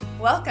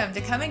Welcome to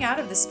Coming Out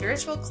of the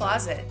Spiritual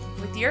Closet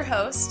with your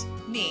host,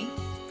 me,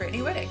 Brittany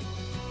Wittig.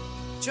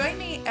 Join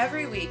me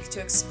every week to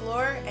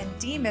explore and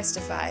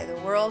demystify the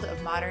world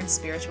of modern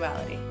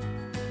spirituality.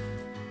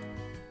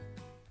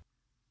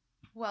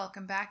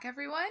 Welcome back,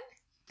 everyone.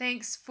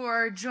 Thanks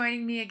for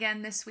joining me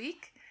again this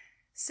week.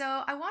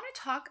 So I want to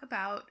talk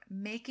about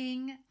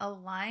making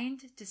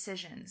aligned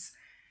decisions.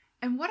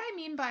 And what I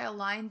mean by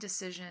aligned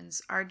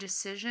decisions are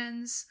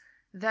decisions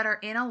that are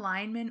in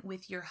alignment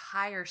with your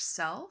higher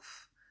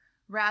self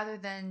rather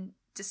than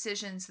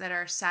decisions that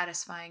are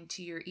satisfying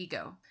to your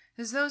ego.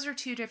 Because those are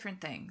two different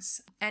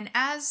things. And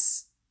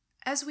as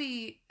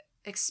we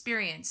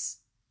experience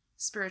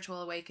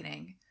spiritual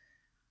awakening,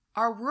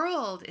 our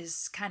world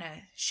is kind of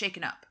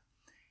shaken up.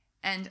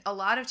 And a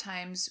lot of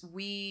times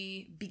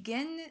we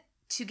begin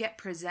to get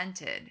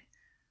presented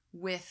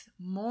with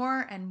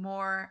more and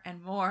more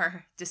and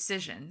more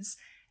decisions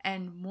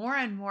and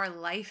more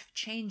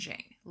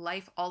life-changing,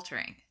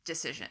 life-altering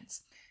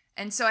decisions.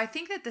 And so I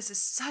think that this is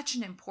such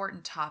an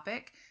important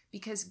topic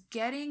because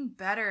getting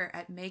better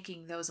at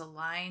making those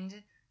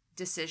aligned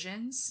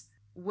decisions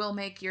will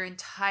make your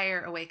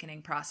entire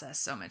awakening process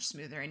so much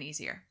smoother and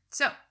easier.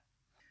 So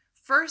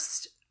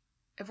first,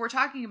 if we're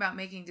talking about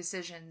making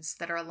decisions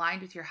that are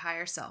aligned with your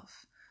higher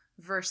self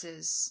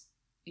versus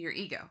your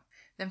ego,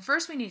 then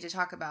first we need to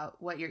talk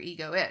about what your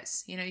ego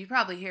is. You know, you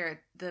probably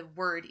hear the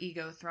word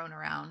ego thrown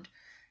around.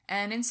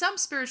 And in some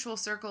spiritual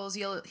circles,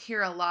 you'll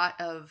hear a lot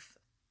of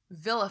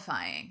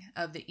vilifying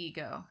of the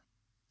ego,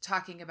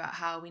 talking about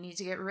how we need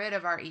to get rid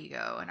of our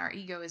ego and our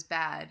ego is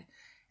bad.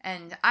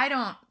 And I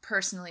don't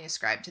personally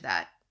ascribe to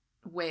that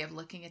way of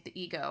looking at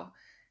the ego.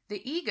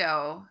 The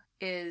ego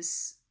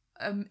is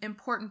an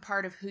important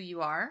part of who you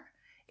are.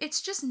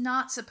 It's just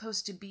not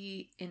supposed to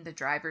be in the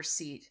driver's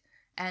seat.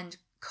 And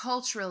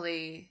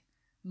culturally,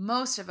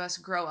 most of us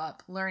grow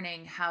up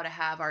learning how to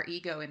have our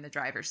ego in the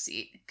driver's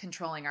seat,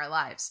 controlling our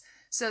lives.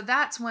 So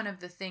that's one of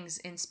the things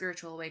in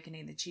spiritual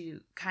awakening that you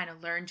kind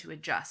of learn to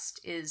adjust,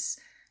 is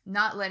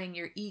not letting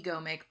your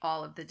ego make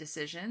all of the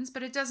decisions,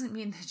 but it doesn't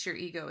mean that your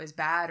ego is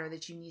bad or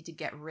that you need to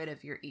get rid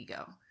of your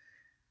ego.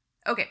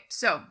 Okay,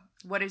 so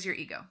what is your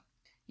ego?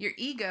 Your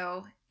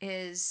ego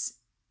is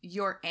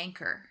your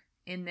anchor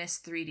in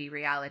this 3D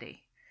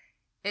reality.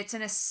 It's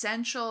an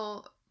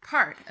essential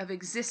part of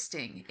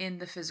existing in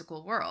the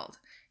physical world.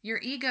 Your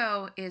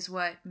ego is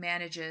what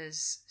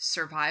manages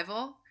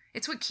survival.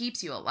 It's what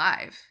keeps you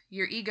alive.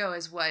 Your ego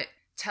is what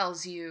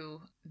tells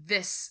you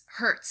this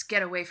hurts,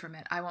 get away from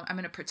it. I'm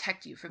going to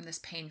protect you from this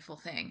painful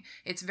thing.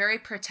 It's very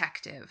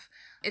protective.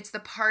 It's the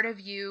part of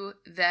you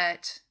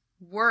that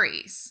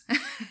worries.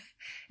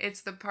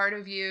 It's the part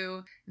of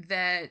you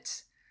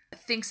that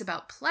thinks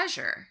about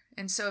pleasure.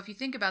 And so if you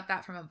think about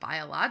that from a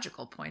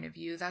biological point of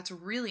view, that's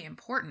really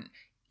important.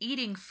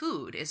 Eating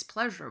food is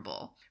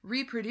pleasurable.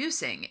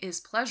 Reproducing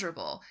is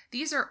pleasurable.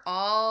 These are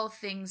all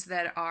things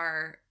that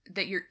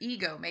your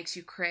ego makes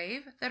you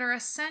crave that are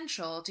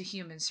essential to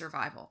human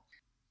survival.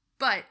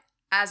 But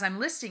as I'm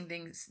listing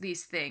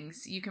these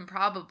things, you can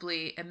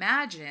probably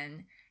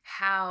imagine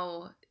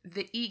how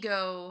the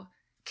ego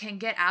can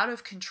get out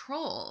of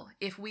control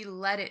if we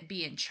let it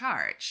be in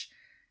charge.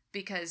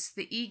 Because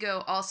the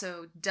ego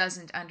also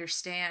doesn't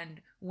understand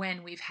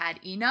when we've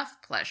had enough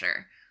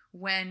pleasure,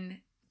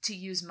 when to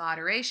use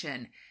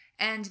moderation.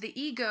 And the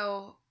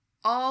ego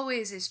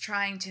always is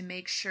trying to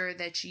make sure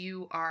that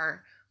you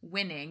are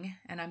winning,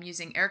 and I'm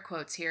using air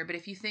quotes here, but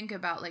if you think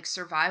about like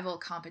survival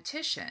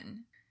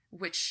competition,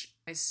 which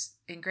is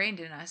ingrained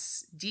in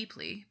us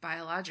deeply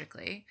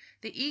biologically,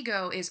 the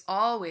ego is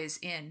always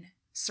in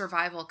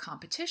survival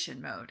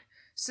competition mode.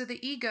 So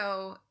the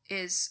ego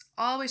is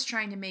always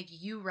trying to make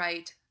you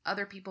right,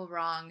 other people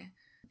wrong.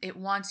 It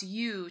wants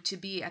you to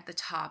be at the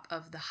top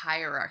of the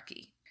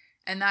hierarchy.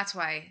 And that's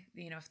why,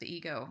 if the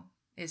ego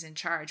is in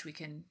charge, we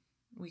can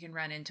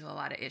run into a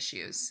lot of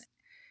issues.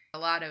 A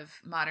lot of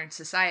modern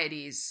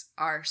societies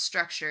are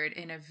structured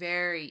in a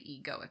very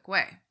egoic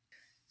way.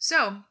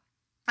 So,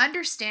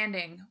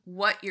 understanding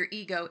what your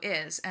ego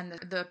is and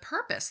the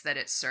purpose that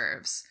it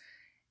serves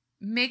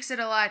makes it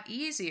a lot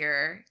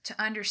easier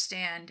to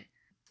understand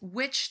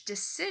which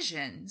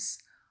decisions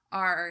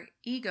are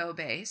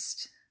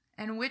ego-based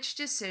and which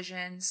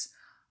decisions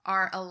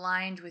are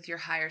aligned with your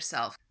higher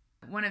self.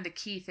 One of the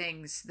key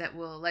things that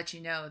will let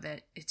you know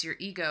that it's your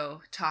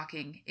ego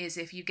talking is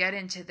if you get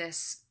into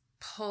this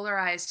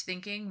polarized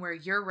thinking where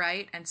you're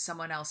right and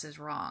someone else is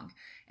wrong.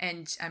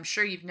 And I'm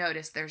sure you've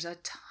noticed there's a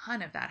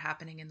ton of that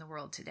happening in the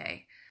world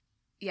today.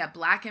 Yeah,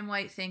 black and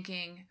white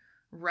thinking,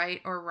 right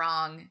or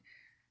wrong,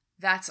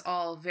 that's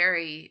all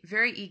very,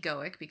 very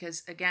egoic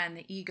because, again,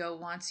 the ego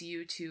wants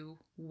you to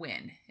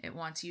win. It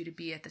wants you to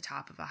be at the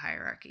top of a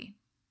hierarchy.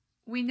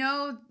 We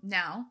know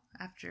now,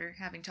 after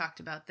having talked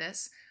about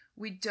this,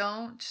 we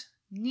don't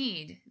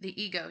need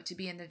the ego to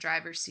be in the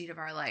driver's seat of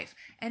our life.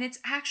 And it's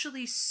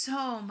actually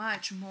so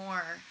much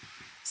more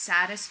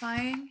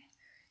satisfying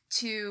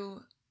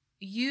to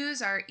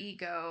use our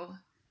ego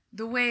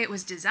the way it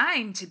was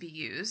designed to be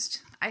used,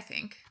 I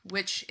think,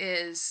 which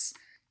is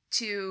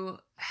to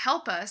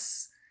help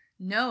us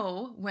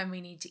know when we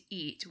need to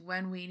eat,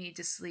 when we need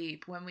to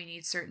sleep, when we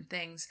need certain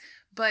things,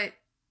 but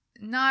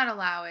not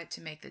allow it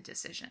to make the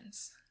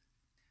decisions.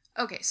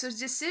 Okay, so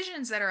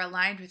decisions that are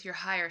aligned with your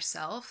higher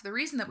self, the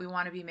reason that we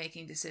want to be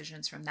making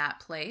decisions from that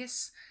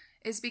place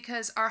is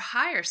because our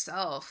higher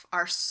self,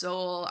 our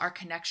soul, our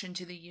connection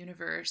to the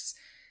universe,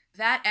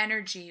 that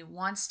energy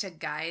wants to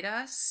guide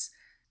us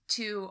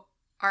to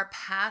our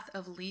path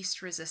of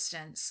least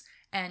resistance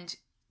and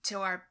to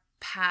our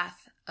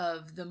path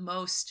of the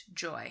most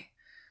joy.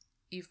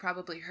 You've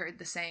probably heard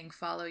the saying,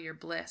 follow your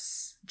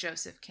bliss.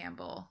 Joseph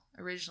Campbell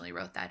originally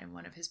wrote that in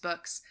one of his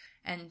books.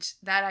 And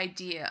that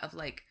idea of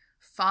like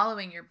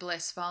following your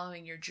bliss,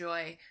 following your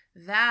joy,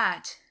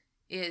 that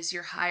is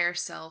your higher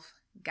self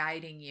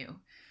guiding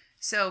you.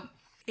 So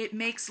it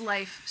makes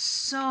life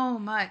so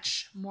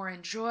much more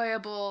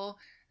enjoyable,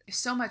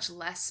 so much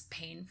less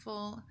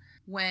painful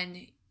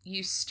when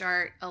you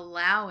start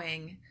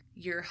allowing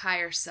your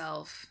higher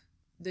self,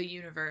 the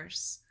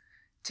universe,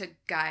 to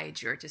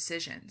guide your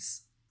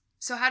decisions.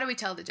 So how do we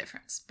tell the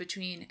difference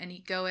between an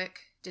egoic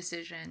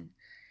decision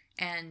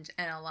and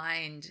an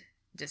aligned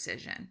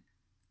decision?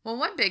 Well,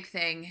 one big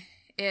thing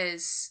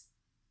is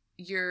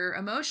your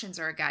emotions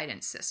are a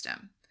guidance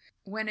system.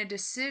 When a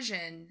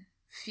decision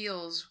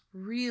feels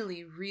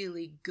really,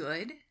 really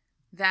good,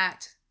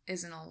 that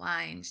is an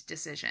aligned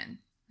decision.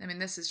 I mean,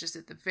 this is just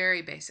at the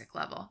very basic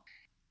level.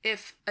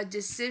 If a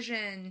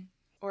decision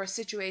or a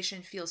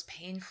situation feels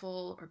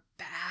painful or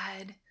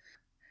bad,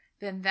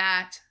 then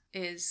that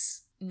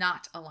is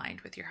not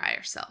aligned with your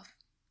higher self.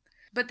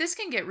 But this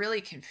can get really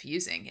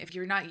confusing if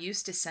you're not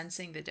used to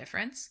sensing the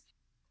difference.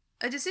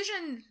 A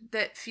decision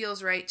that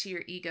feels right to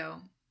your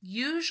ego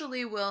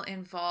usually will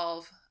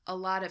involve a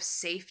lot of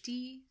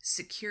safety,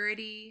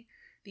 security,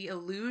 the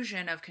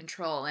illusion of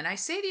control. And I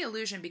say the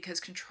illusion because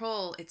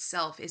control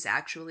itself is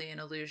actually an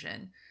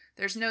illusion.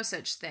 There's no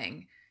such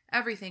thing.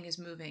 Everything is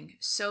moving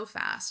so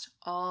fast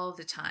all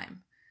the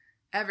time.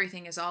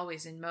 Everything is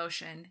always in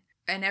motion,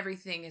 and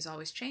everything is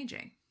always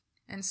changing.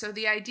 And so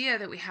the idea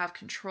that we have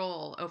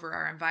control over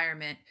our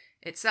environment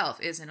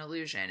itself is an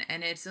illusion.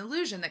 And it's an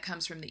illusion that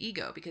comes from the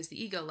ego, because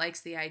the ego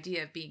likes the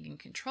idea of being in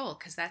control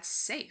because that's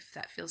safe.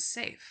 That feels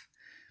safe.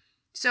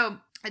 So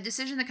a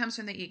decision that comes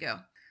from the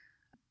ego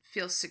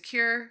feels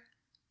secure,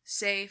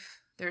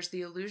 safe. There's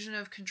the illusion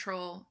of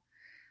control,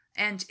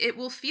 and it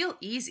will feel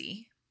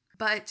easy,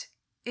 but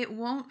it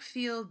won't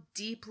feel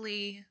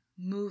deeply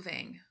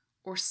moving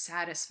or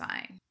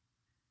satisfying.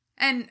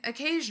 And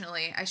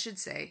occasionally, I should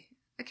say,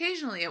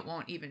 occasionally it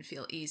won't even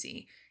feel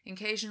easy.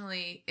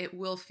 Occasionally it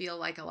will feel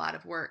like a lot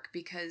of work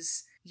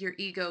because your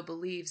ego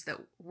believes that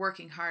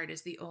working hard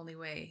is the only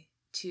way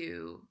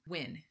to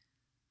win.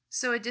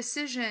 So a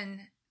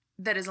decision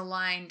that is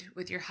aligned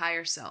with your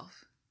higher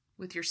self,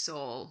 with your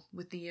soul,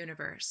 with the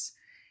universe,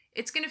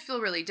 it's going to feel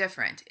really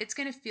different. It's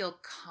going to feel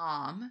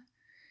calm.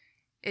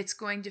 It's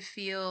going to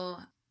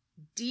feel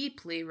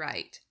deeply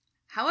right.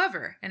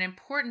 However, an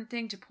important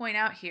thing to point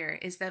out here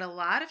is that a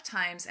lot of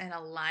times an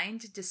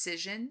aligned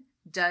decision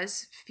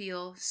does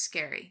feel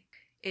scary.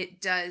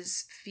 It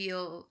does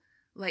feel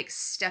like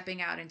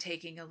stepping out and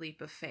taking a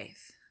leap of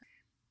faith.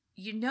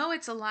 You know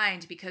it's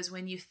aligned because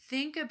when you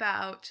think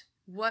about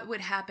what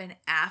would happen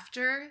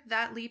after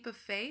that leap of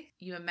faith,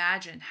 you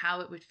imagine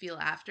how it would feel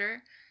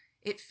after.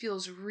 It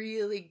feels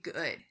really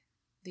good.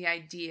 The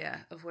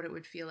idea of what it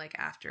would feel like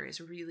after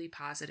is really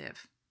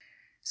positive.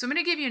 So I'm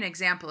going to give you an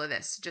example of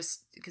this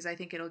just because I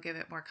think it'll give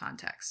it more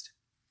context.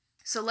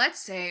 So let's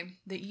say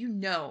that you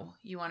know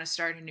you want to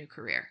start a new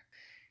career.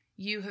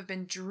 You have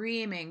been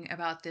dreaming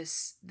about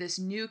this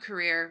new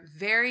career,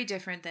 very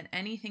different than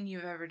anything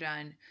you've ever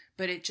done,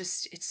 but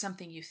it's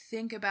something you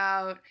think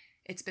about.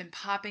 It's been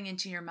popping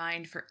into your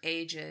mind for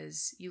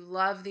ages. You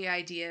love the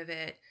idea of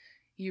it.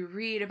 You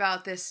read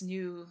about this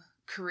new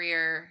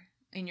career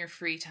in your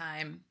free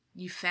time.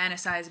 You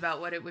fantasize about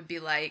what it would be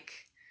like,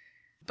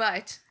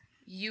 but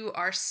you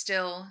are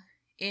still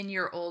in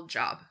your old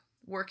job,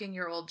 working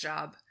your old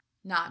job,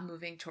 not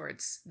moving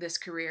towards this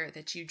career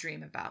that you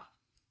dream about.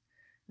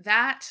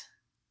 That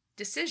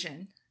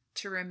decision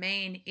to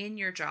remain in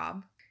your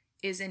job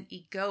is an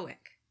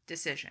egoic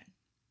decision.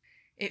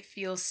 It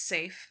feels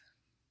safe.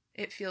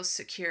 It feels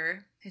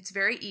secure. It's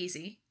very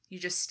easy. You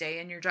just stay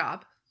in your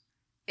job.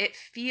 It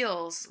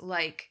feels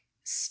like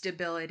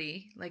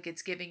stability, like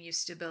it's giving you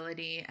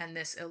stability and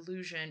this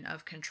illusion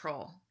of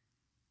control.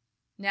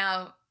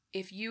 Now,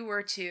 if you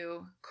were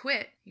to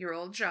quit your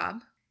old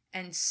job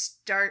and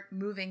start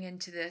moving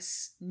into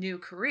this new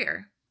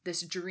career,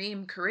 this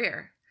dream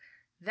career,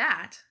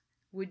 that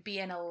would be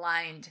an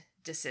aligned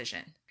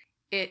decision.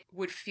 It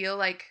would feel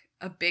like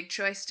a big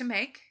choice to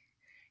make,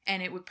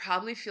 and it would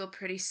probably feel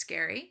pretty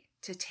scary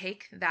to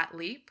take that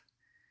leap,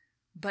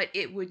 but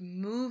it would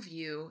move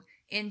you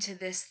into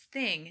this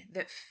thing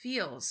that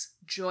feels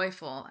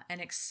joyful and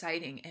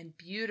exciting and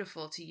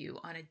beautiful to you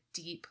on a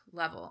deep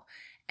level.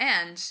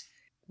 And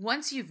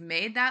once you've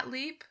made that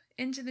leap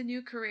into the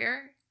new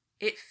career,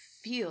 it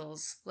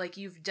feels like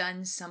you've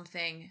done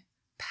something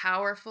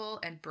powerful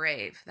and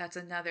brave. That's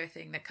another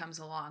thing that comes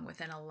along with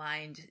an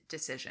aligned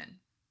decision.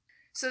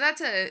 So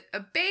that's a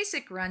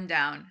basic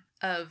rundown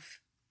of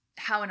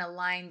how an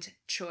aligned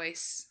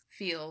choice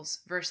feels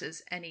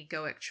versus an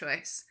egoic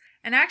choice.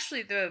 And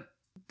actually,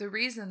 the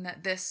reason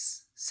that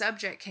this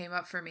subject came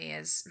up for me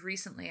is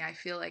recently I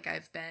feel like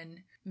I've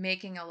been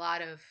making a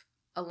lot of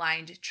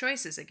aligned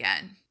choices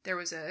again. There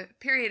was a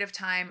period of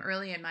time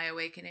early in my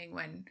awakening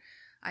when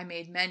I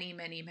made many,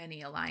 many,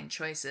 many aligned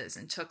choices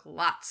and took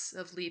lots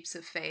of leaps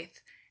of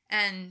faith.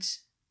 And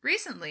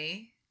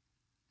recently,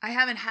 I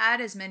haven't had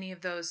as many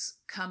of those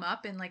come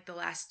up in like the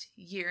last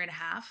year and a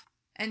half.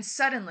 And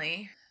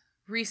suddenly,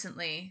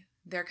 recently,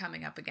 they're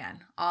coming up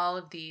again. All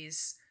of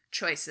these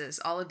choices,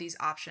 all of these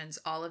options,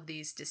 all of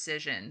these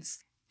decisions.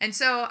 And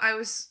so I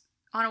was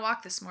on a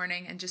walk this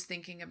morning and just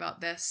thinking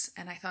about this,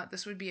 and I thought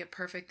this would be a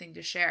perfect thing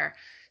to share.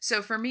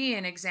 So for me,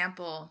 an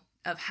example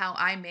of how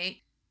I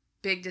make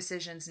big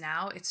decisions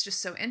now, it's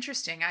just so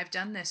interesting. I've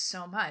done this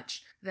so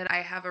much that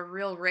I have a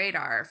real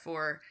radar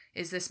for,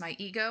 is this my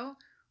ego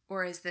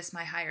or is this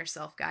my higher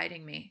self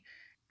guiding me?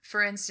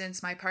 For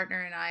instance, my partner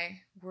and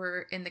I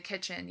were in the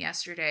kitchen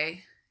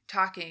yesterday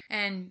talking,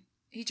 and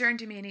he turned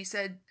to me and he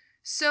said,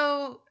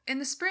 "So in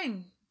the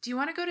spring, do you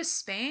want to go to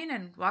Spain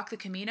and walk the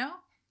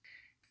Camino?"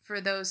 For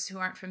those who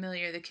aren't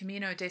familiar, the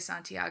Camino de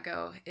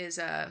Santiago is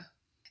a,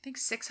 I think,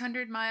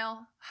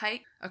 600-mile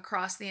hike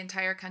across the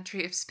entire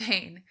country of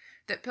Spain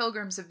that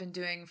pilgrims have been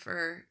doing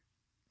for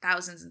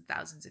thousands and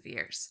thousands of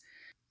years.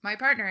 My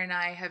partner and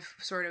I have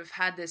sort of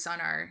had this on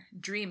our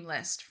dream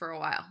list for a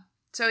while.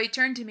 So he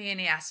turned to me and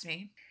he asked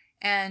me,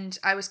 and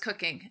I was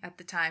cooking at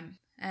the time,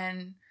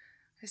 and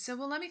I said,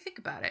 "Well, let me think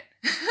about it."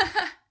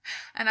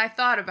 And I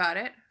thought about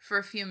it for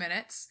a few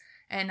minutes,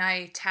 and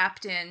I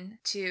tapped in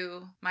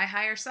to my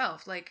higher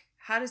self. Like,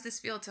 how does this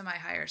feel to my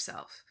higher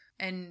self?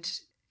 And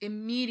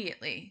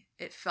immediately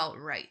it felt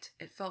right.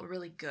 It felt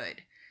really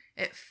good.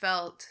 It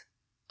felt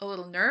a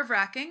little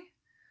nerve-wracking,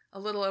 a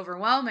little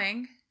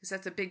overwhelming, because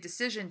that's a big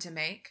decision to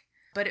make,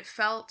 but it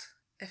felt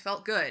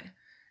good.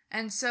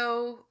 And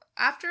so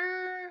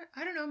after,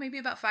 I don't know, maybe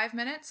about 5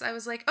 minutes, I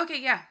was like,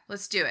 okay, yeah,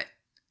 let's do it.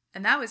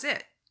 And that was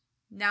it.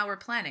 Now we're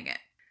planning it.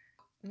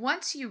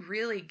 Once you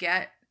really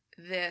get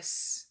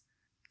this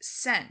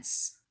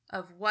sense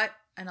of what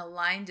an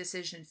aligned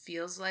decision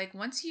feels like,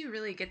 once you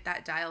really get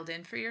that dialed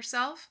in for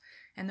yourself,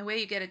 and the way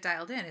you get it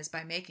dialed in is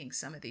by making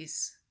some of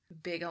these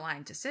big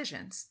aligned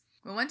decisions.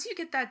 But once you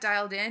get that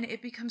dialed in,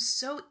 it becomes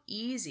so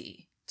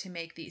easy to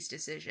make these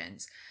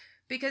decisions.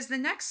 Because the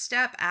next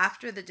step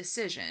after the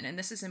decision, and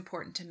this is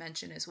important to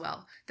mention as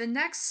well, the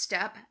next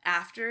step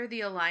after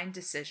the aligned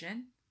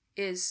decision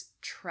is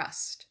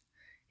trust.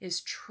 Is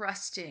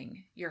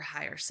trusting your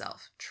higher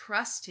self,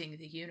 trusting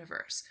the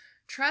universe,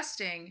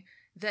 trusting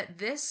that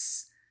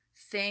this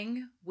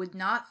thing would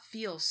not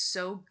feel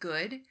so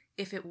good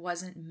if it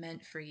wasn't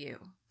meant for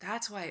you.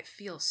 That's why it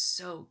feels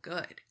so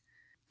good.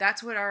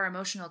 That's what our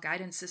emotional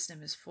guidance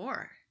system is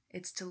for.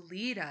 It's to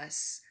lead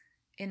us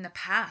in the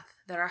path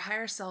that our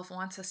higher self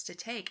wants us to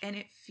take, and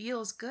it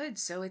feels good,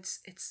 so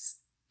it's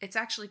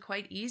actually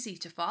quite easy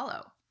to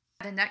follow.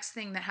 The next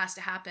thing that has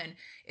to happen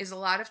is a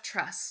lot of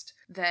trust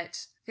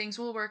that things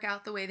will work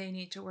out the way they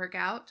need to work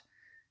out,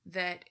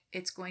 that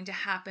it's going to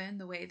happen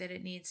the way that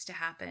it needs to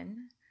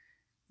happen,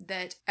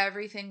 that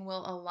everything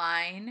will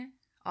align,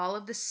 all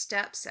of the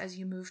steps as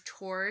you move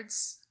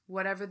towards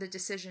whatever the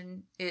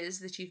decision is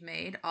that you've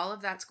made, all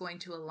of that's going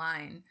to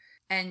align,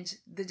 and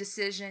the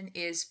decision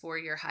is for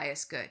your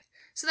highest good.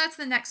 So that's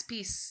the next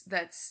piece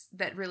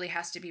that really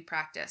has to be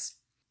practiced.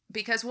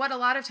 Because what a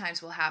lot of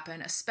times will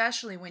happen,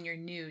 especially when you're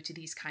new to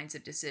these kinds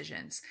of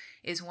decisions,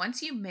 is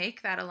once you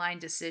make that aligned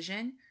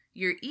decision,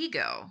 your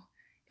ego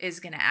is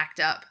going to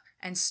act up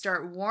and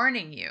start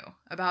warning you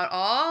about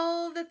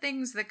all the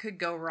things that could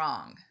go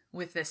wrong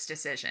with this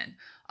decision,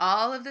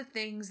 all of the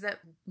things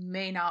that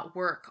may not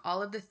work,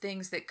 all of the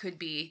things that could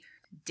be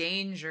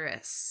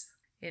dangerous,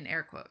 in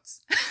air quotes.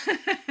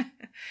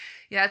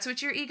 Yeah, that's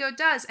what your ego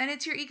does, and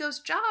it's your ego's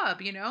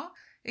job, you know?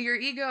 Your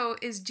ego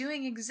is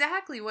doing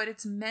exactly what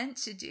it's meant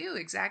to do,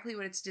 exactly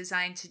what it's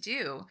designed to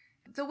do.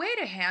 The way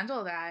to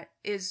handle that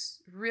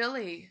is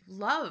really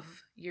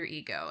love your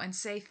ego and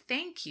say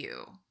thank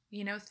you.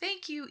 You know,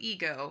 thank you,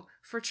 ego,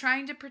 for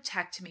trying to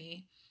protect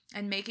me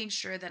and making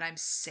sure that I'm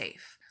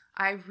safe.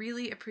 I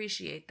really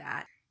appreciate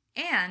that.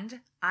 And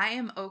I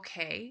am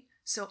okay,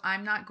 so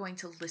I'm not going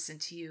to listen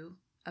to you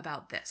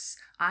about this.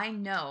 I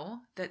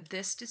know that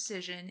this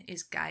decision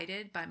is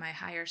guided by my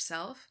higher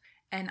self,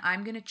 and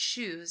I'm going to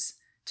choose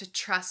to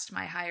trust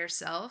my higher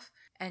self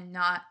and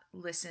not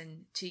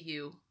listen to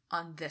you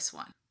on this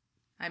one.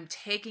 I'm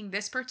taking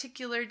this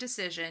particular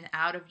decision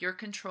out of your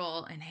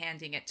control and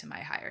handing it to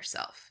my higher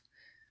self.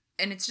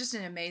 And it's just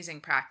an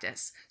amazing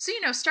practice. So,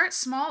 start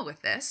small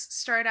with this.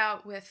 Start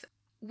out with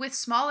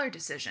smaller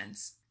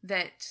decisions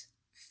that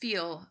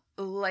feel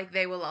like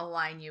they will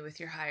align you with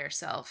your higher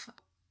self.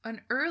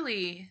 An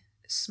early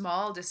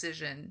small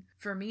decision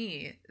for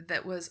me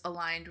that was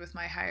aligned with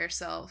my higher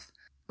self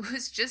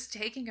was just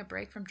taking a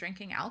break from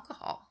drinking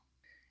alcohol,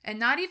 and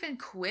not even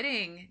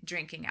quitting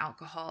drinking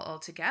alcohol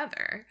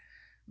altogether,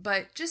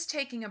 but just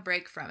taking a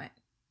break from it.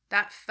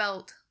 That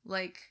felt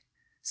like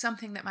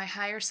something that my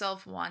higher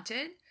self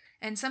wanted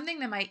and something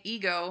that my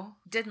ego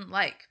didn't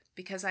like,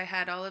 because I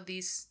had all of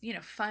these,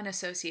 fun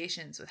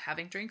associations with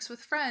having drinks with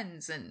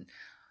friends and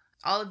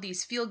all of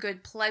these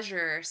feel-good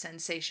pleasure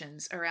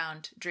sensations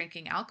around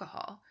drinking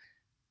alcohol.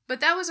 But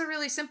that was a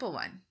really simple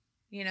one.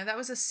 That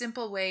was a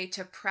simple way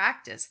to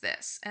practice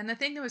this. And the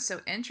thing that was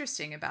so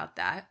interesting about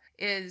that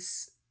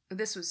is,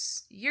 this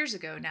was years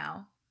ago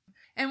now.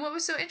 And what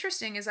was so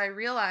interesting is I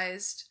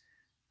realized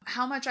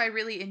how much I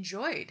really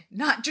enjoyed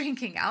not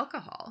drinking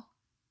alcohol.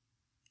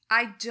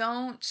 I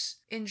don't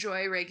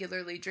enjoy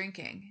regularly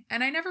drinking.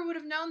 And I never would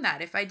have known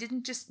that if I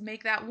didn't just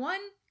make that one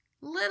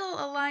little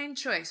aligned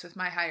choice with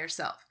my higher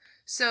self.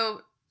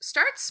 So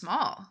start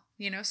small,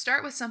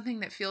 start with something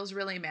that feels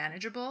really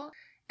manageable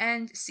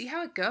and see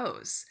how it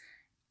goes.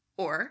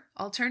 Or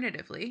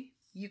alternatively,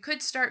 you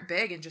could start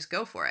big and just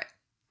go for it.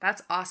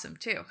 That's awesome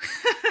too.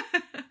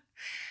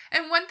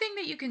 And one thing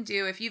that you can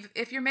do if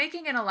you're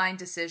making an aligned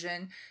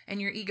decision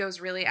and your ego's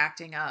really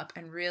acting up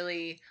and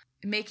really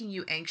making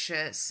you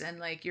anxious and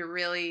like you're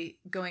really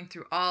going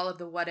through all of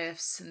the what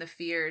ifs and the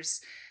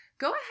fears,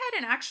 go ahead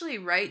and actually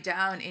write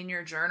down in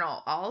your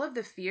journal all of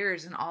the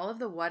fears and all of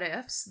the what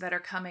ifs that are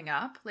coming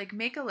up. Like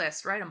make a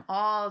list, write them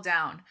all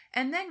down,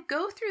 and then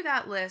go through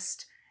that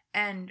list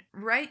and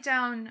write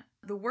down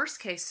the worst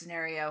case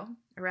scenario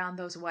around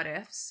those what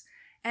ifs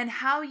and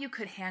how you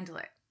could handle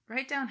it.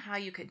 Write down how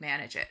you could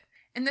manage it.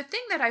 And the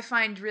thing that I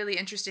find really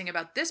interesting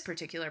about this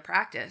particular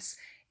practice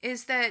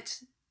is that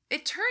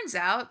it turns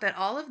out that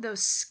all of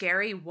those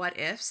scary what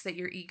ifs that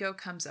your ego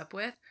comes up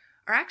with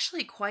are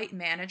actually quite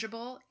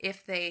manageable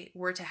if they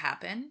were to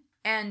happen,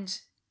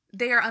 and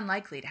they are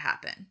unlikely to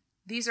happen.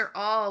 These are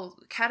all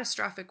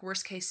catastrophic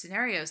worst case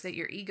scenarios that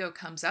your ego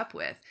comes up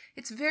with.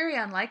 It's very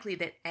unlikely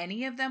that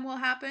any of them will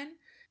happen.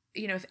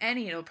 If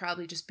any, it'll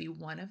probably just be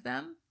one of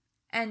them.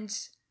 And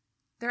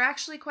they're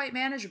actually quite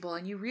manageable,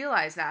 and you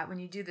realize that when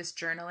you do this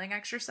journaling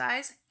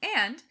exercise,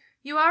 and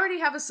you already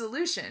have a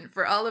solution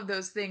for all of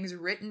those things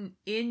written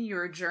in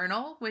your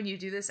journal when you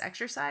do this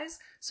exercise.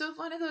 So if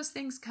one of those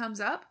things comes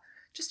up,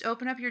 just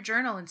open up your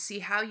journal and see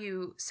how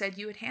you said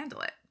you would handle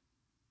it.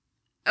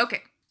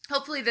 Okay,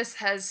 hopefully this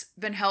has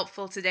been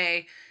helpful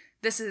today.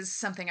 This is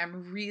something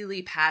I'm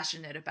really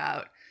passionate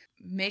about,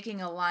 making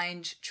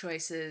aligned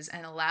choices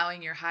and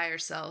allowing your higher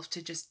self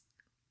to just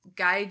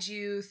guide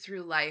you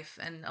through life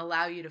and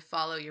allow you to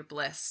follow your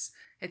bliss.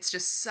 It's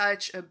just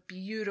such a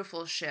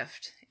beautiful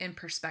shift in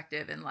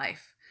perspective in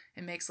life.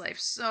 It makes life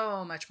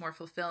so much more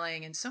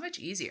fulfilling and so much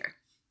easier.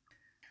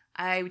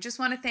 I just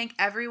want to thank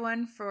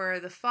everyone for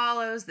the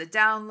follows, the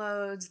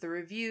downloads, the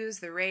reviews,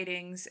 the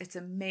ratings. It's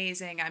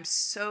amazing. I'm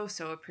so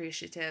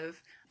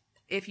appreciative.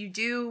 If you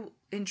do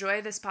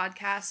enjoy this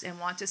podcast and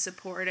want to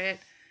support it,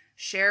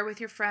 share with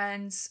your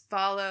friends,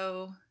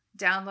 follow,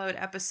 download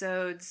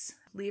episodes,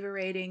 leave a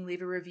rating,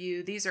 leave a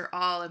review. These are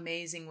all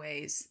amazing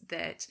ways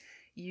that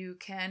you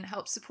can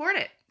help support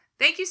it.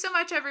 Thank you so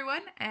much,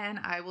 everyone, and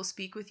I will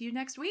speak with you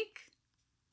next week.